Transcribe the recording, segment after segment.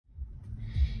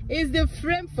It's the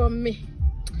frame for me.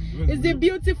 It's the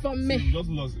beauty for me.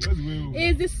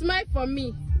 It's the smile for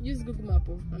me. Use Google Map.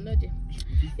 I'm not there.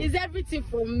 It's everything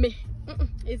for me.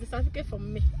 It's the certificate for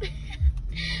me.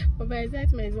 But my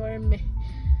excitement is worrying me.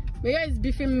 My guy is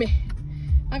beefing me.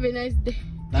 Have a nice day.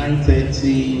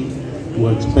 9:30. We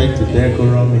expect the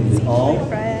decorum in the hall.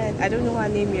 I don't know her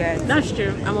name yet. That's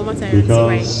true. I'm a mother.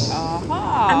 Teewai.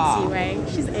 I'm Teewai.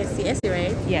 She's Essie,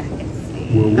 right? Yeah.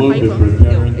 We will be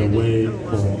preparing the way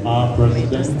for our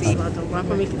president.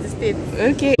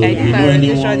 Okay, So I did my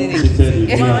registration in it.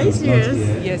 Wow, are you serious?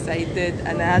 Yes, I did,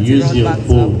 and I had to Use run your back to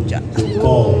phone Abuja. to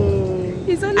call.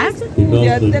 It's only Because they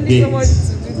are the telling someone gates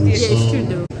to do will this. Yeah, it's true soon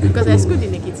though. be Because I closed. schooled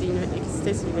in Ekiti, Ekiti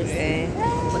State University.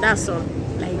 But that's all.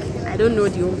 Like, I don't know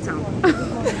the hometown.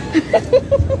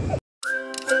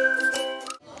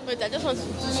 Wait, I just want to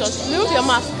short. Remove your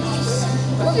mask.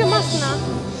 Remove your mask now.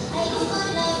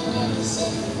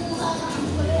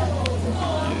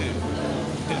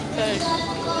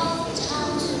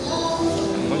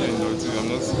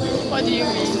 What do you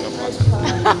mean?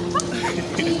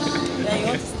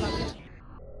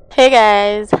 Hey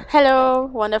guys, hello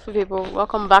wonderful people,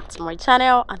 welcome back to my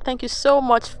channel, and thank you so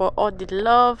much for all the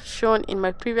love shown in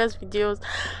my previous videos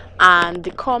and the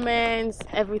comments,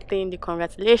 everything, the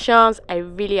congratulations. I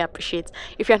really appreciate.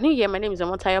 If you're new here, my name is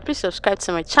Omotayo. Please subscribe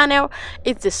to my channel.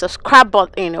 It's the subscribe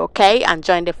button, okay, and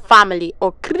join the family.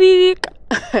 Okay.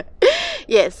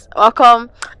 Yes,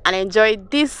 welcome and enjoy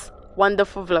this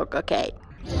wonderful vlog. Okay,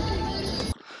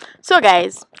 so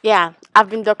guys, yeah, I've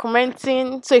been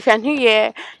documenting. So if you're new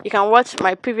here, you can watch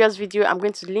my previous video. I'm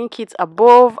going to link it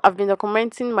above. I've been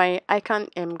documenting my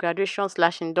ICAN graduation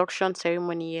 / induction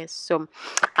ceremony. Yes, so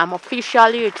I'm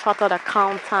officially a chartered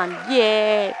accountant.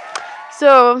 Yeah.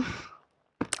 So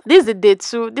this is the day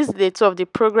two. This is the day two of the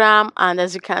program, and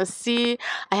as you can see,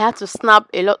 I had to snap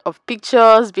a lot of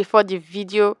pictures before the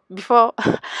video, before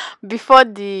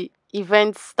the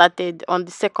event started on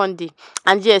the second day.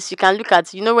 And yes, you can look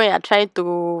at, you know, when you're trying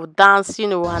to dance, you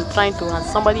know, and trying to, and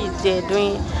somebody is there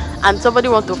doing, and somebody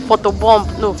want to photo bomb,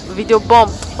 no, video bomb,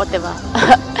 whatever.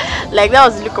 Like, that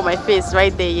was the look on my face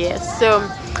right there. Yeah. So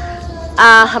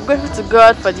I'm grateful to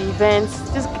God for the events.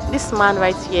 This man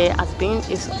right here has been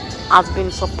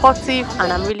supportive,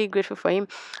 and I'm really grateful for him,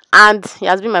 and he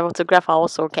has been my photographer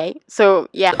also. Okay, so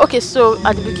yeah, okay, so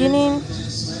at the beginning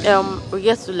we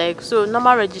get to, like, so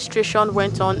normal registration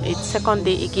went on a second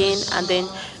day again, and then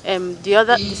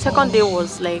the second day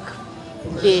was like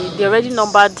they already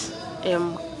numbered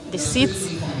the seats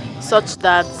such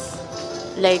that,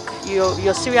 like,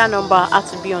 your serial number had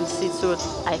to be on the seat. So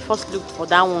I first looked for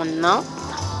that one. Now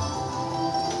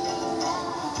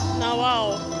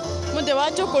wow,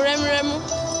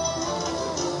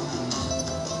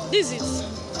 this is,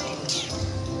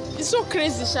 it's so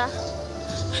crazy, Sha.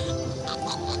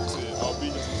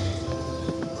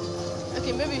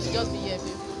 Okay, maybe you should just be here,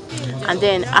 babe. And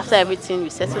then after everything, we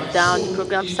settled down, the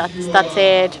program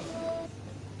started.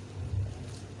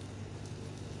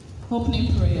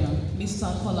 Opening prayer,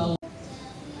 Mr. Kola.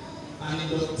 And in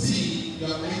the team, you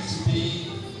are going to be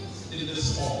in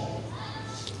this hall.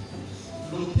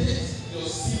 Locate your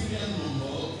serial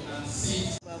number and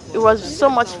sit. It was so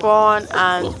much fun,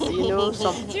 and you know,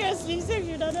 some. Seriously, you said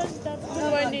you don't know that.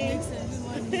 Good morning.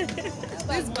 This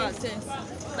bag,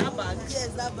 that bag. Yes,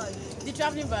 that bag. The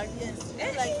traveling bag. Yes.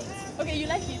 I like it. Okay, you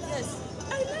like it? Yes.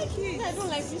 I like it. No, I don't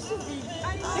like it. It's too big.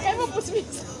 They can even put me.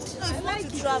 I like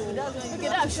to travel. That's when Okay,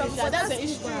 that's true. That's an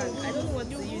issue. I don't know what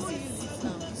to use it.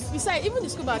 Besides, even the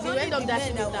school bag, they will end up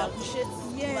dashing it out.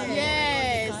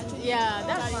 Yes, yeah,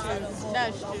 that's true.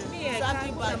 That's true.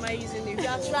 Traveling bag. Am I using it? If you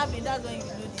are traveling, that's when you do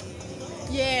the.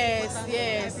 Yes,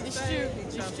 it's true.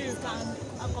 It's true. Can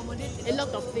accommodate A lot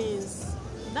of things.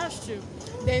 That's true.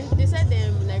 Then they said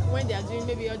like when they are doing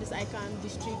maybe all this ICAN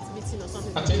district meeting or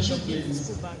something, Attention, they don't give the please.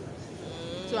 school bag.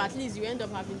 So at least you end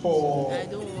up having. For I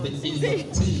don't want. the She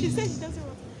said she team doesn't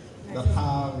want. that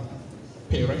have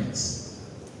parents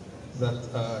that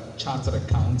are chartered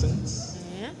accountants,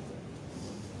 Yeah.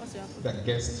 What's your that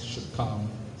guests should come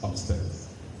upstairs.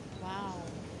 Wow.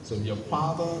 So if your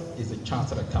father is a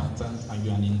chartered accountant and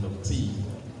you're an inductee,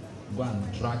 go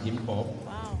and drag him up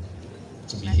Wow.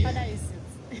 to be My here. father is.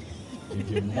 If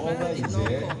your mother is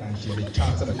here and she's a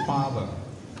chartered father,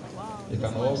 you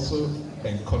can also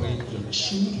encourage your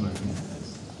children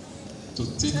to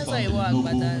take on the noble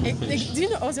profession. Do you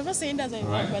know? I was ever saying that as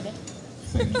Right. brother.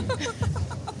 Thank you.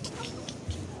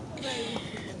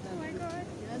 Oh my God.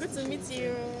 Good to meet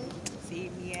you.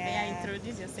 Same here. Yeah,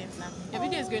 introduce yourself now. Your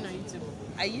video is going on YouTube.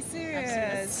 Are you serious?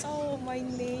 serious. Oh, my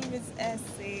name is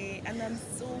Essay, and I'm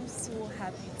so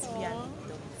happy to be an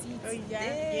adoptee it. Oh, yeah.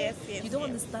 Eh, Yes, you don't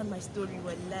understand my story,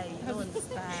 wallahi. You don't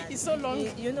understand. It's so long.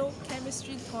 You know,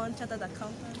 chemistry, chartered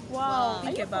accountant. Wow.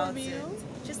 Think Are you about for real?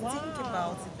 it. Just Wow. think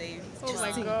about it, babe. Oh Just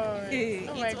my think. God.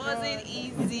 Oh my It wasn't God.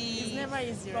 easy. It's never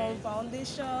easy, From right?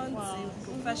 foundation Wow.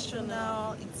 to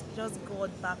professional, it's just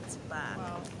God back to back.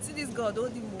 Wow. See this God,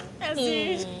 hold him more.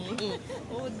 Yes,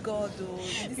 Old God, oh.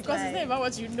 This because it's not life, about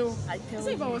what you know. I tell It's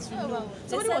not about you. what you know. They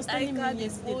Somebody said was telling me ICAN is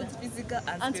yesterday both that- physical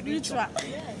and spiritual.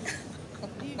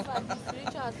 In fact, the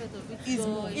spiritual aspect of it Is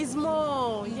more. It's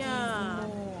more, It is yeah.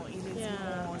 more. It is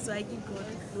Yeah. more. So I give God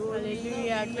the glory.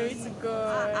 Hallelujah, glory to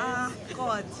God.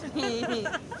 God.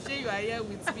 Sure you are here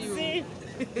with me. See?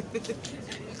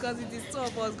 Because it is two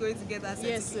of us going to get that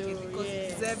Yes, certificate so because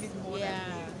yes. we deserve it more Yeah,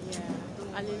 yeah.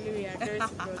 Hallelujah, glory to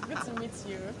God. Good to meet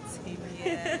you. than same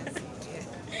here.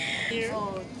 You.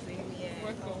 Oh, same here.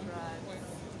 Welcome.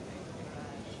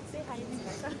 Say hi to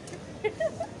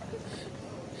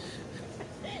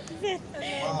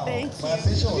Wow. Thank My you.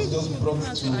 attention was just brought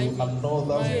to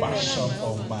another version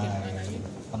of my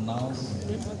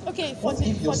announcement. Okay, for What the,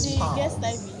 if your for the guest spouse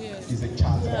Ivy. is a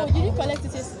chartered Oh, you didn't collect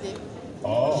it yesterday?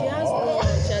 She has Oh, one.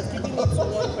 She has given it to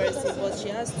one person, but she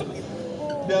has two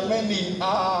people. there are many.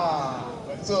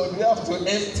 So we have to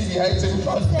empty the item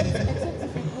from there. Except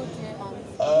if you go there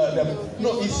and No,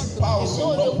 it's spouse, no,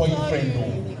 not they'll tell boyfriend, you no. when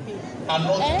they pay. And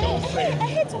not I girlfriend.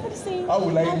 heard somebody saying. How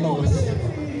will I know? I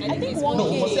think 1K. No,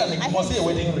 must say a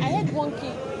wedding ring. I heard 1K.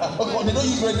 Okay, they don't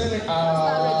use wedding ring.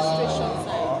 Registration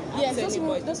side. Yes, those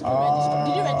people register.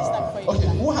 Did you register before you Okay, did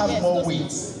that? who has Yes, more those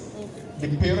weight? The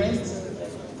parents? The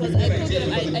Because I parents, told yes, them,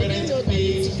 because the I didn't parents know that the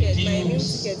paid ticket, my meal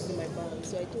dues. ticket in my bank,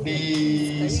 so I told them.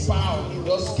 The spouse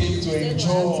just came to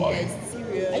enjoy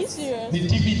Are you serious? the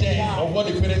dividend of what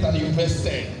the parents had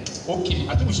invested. Okay,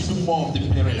 I think we should do more of the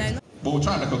parents. But we'll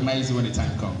try and recognize you when the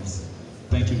time comes.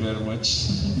 Thank you very much.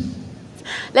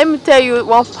 Let me tell you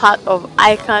one part of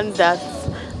ICAN that,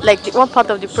 like one part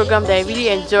of the program that I really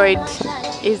enjoyed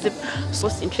is the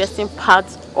most interesting part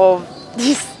of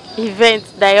this event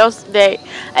that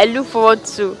I look forward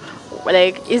to.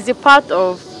 Like, is the part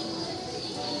of.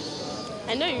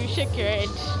 I know you shake your head.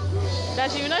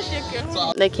 That you will not shake your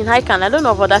head. Like in ICAN, I don't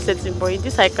know about that setting, but in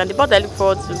this ICAN, the part I look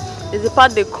forward to is the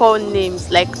part they call names,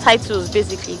 like titles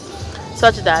basically,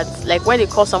 such that like when they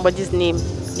call somebody's name,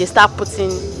 they start putting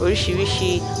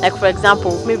orishi. Like for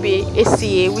example, maybe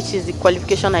ACA, which is the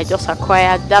qualification I just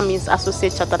acquired. That means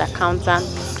Associate Chartered Accountant.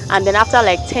 And then after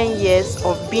like 10 years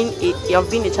of being a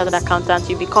chartered accountant,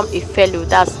 you become a fellow.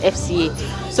 That's FCA.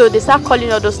 So they start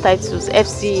calling all those titles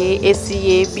FCA,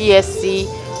 ACA, BSc.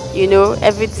 You know,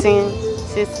 everything,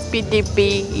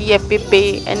 PDP,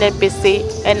 EFPP, NNPC,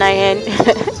 NIN.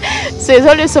 So it's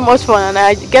always so much fun, and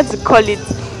I get to call it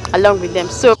along with them.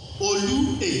 So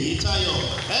Olu Eyitayo,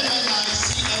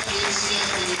 MNICFA,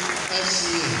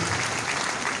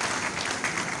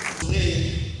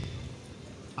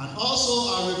 and also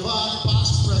a revered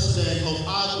past president of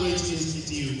our great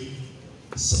institute,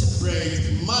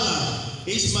 Celebrate Malam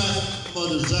Ismail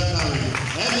Odusoga,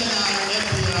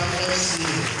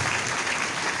 MNICFA.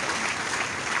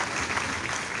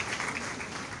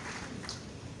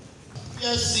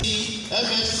 PSC,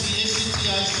 MSc,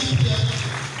 ACTI, CPF,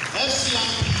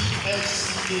 FCMP,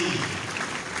 FCA.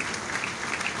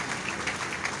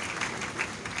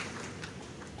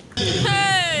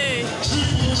 hey,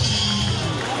 Triple G,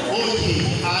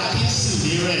 Oye,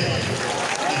 Adesewa.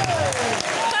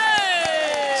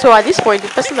 so at this point, the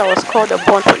person that was called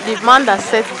upon, the man that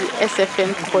set the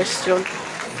SFM question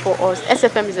for us.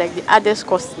 SFM is like the hardest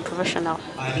costing professional.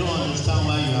 I don't understand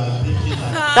why you are making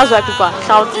that. That's why people are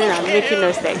shouting and making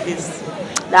us like this.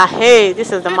 That hey,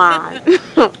 this is the man.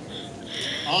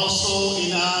 Also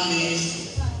in our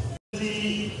midst,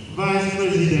 Vice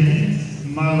President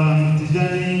Malam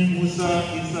Tijani Musa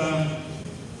Isa,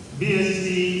 BSc,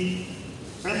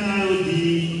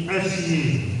 NIOD, FCA.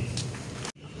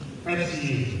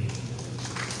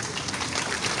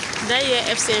 That year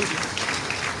FCMB.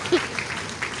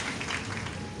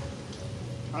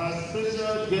 Our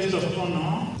special guest of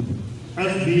honor,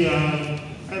 FBR,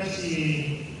 FCA,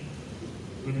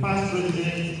 the past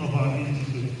president of our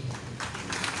institute.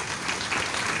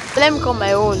 Let me call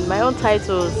my own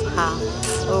titles.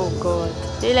 Oh God.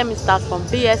 Let me start from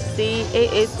BSc,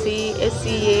 AAT,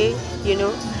 ACA, you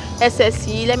know,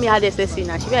 SSC. Let me add SSC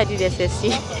now. Should I did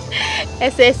SSC?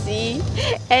 SSC,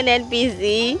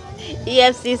 NNPC,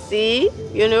 EFCC,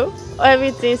 you know,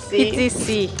 everything C.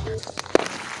 PTC.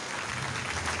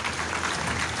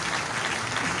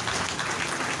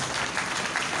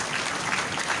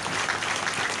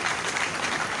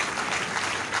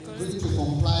 going to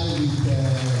comply with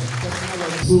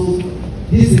technology. So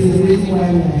this is the reason why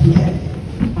we are here.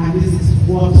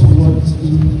 what we want to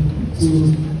do to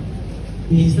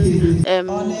instill.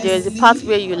 There's a part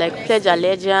where you like pledge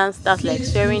allegiance, that's like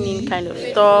swearing in kind of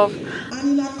stuff.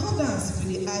 And in accordance with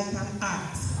the ICAN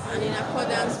Act. And in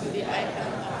accordance with the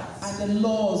ICAN Act. And the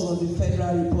laws of the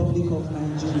Federal Republic of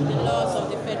Nigeria. The laws of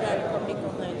the Federal Republic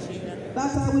of Nigeria.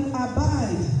 That I will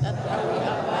abide. That I will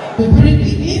abide. To bring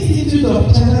the Institute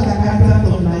of Chartered Accountants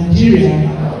of Nigeria.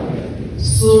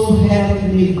 So help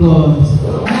me God.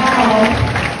 Now,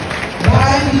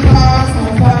 by the powers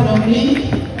conferred on me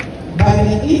by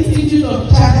the Institute of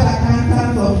Chartered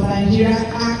Accountants of Nigeria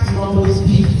Act No.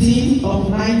 15 of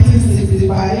 1965,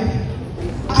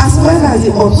 as well as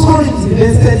the authority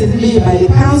vested in me by the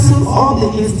Council of the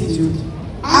Institute,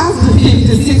 as the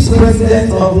 56th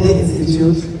President of the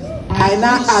Institute, I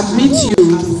now admit you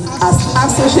as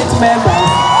associate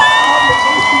members.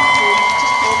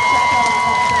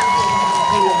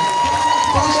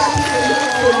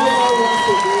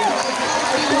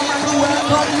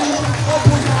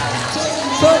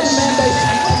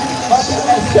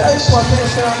 Cherish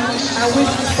potential and wish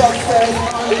you success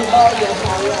in all your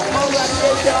career.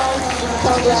 Congratulations,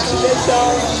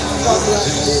 congratulations,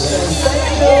 congratulations.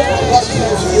 Thank you and God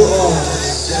bless you all.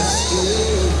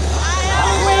 I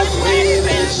always believe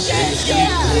in change. So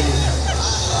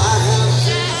I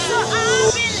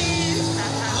believe.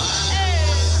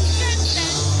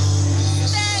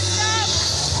 Stand up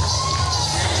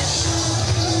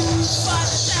for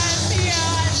the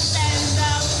champion. Stand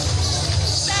up.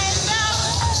 Stand up.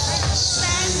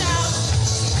 Stand up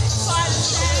for the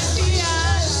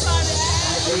champion. For the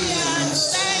champion.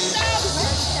 Stand up.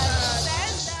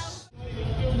 Stand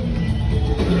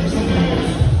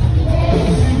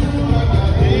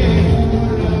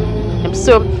up.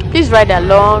 So please ride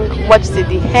along, watch to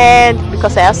the end,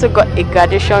 because I also got a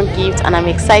graduation gift and I'm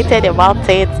excited about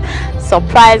it.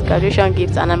 Surprise graduation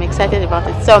gift and I'm excited about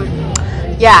it. So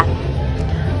yeah,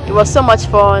 it was so much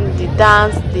fun, the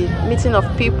dance, the meeting of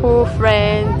people,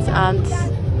 friends, and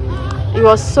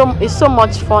it's so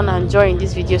much fun and joy in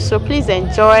this video. So please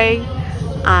enjoy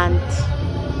and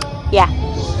yeah,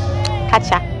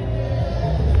 catch ya.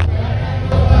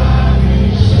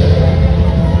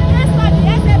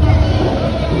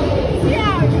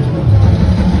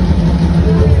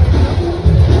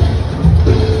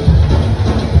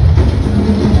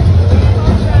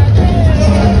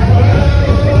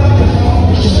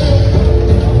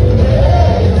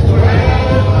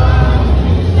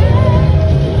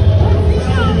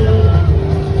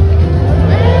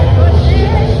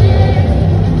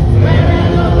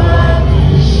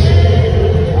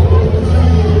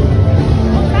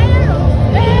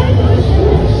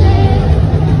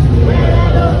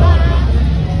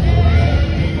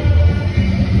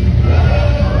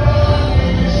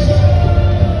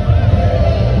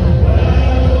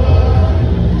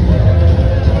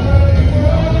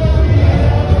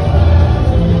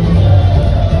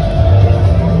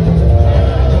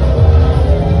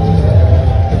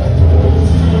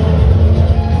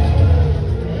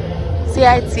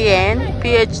 ICAN,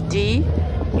 PhD,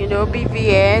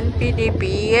 BVN, PDP,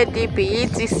 ADP,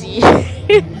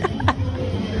 etc.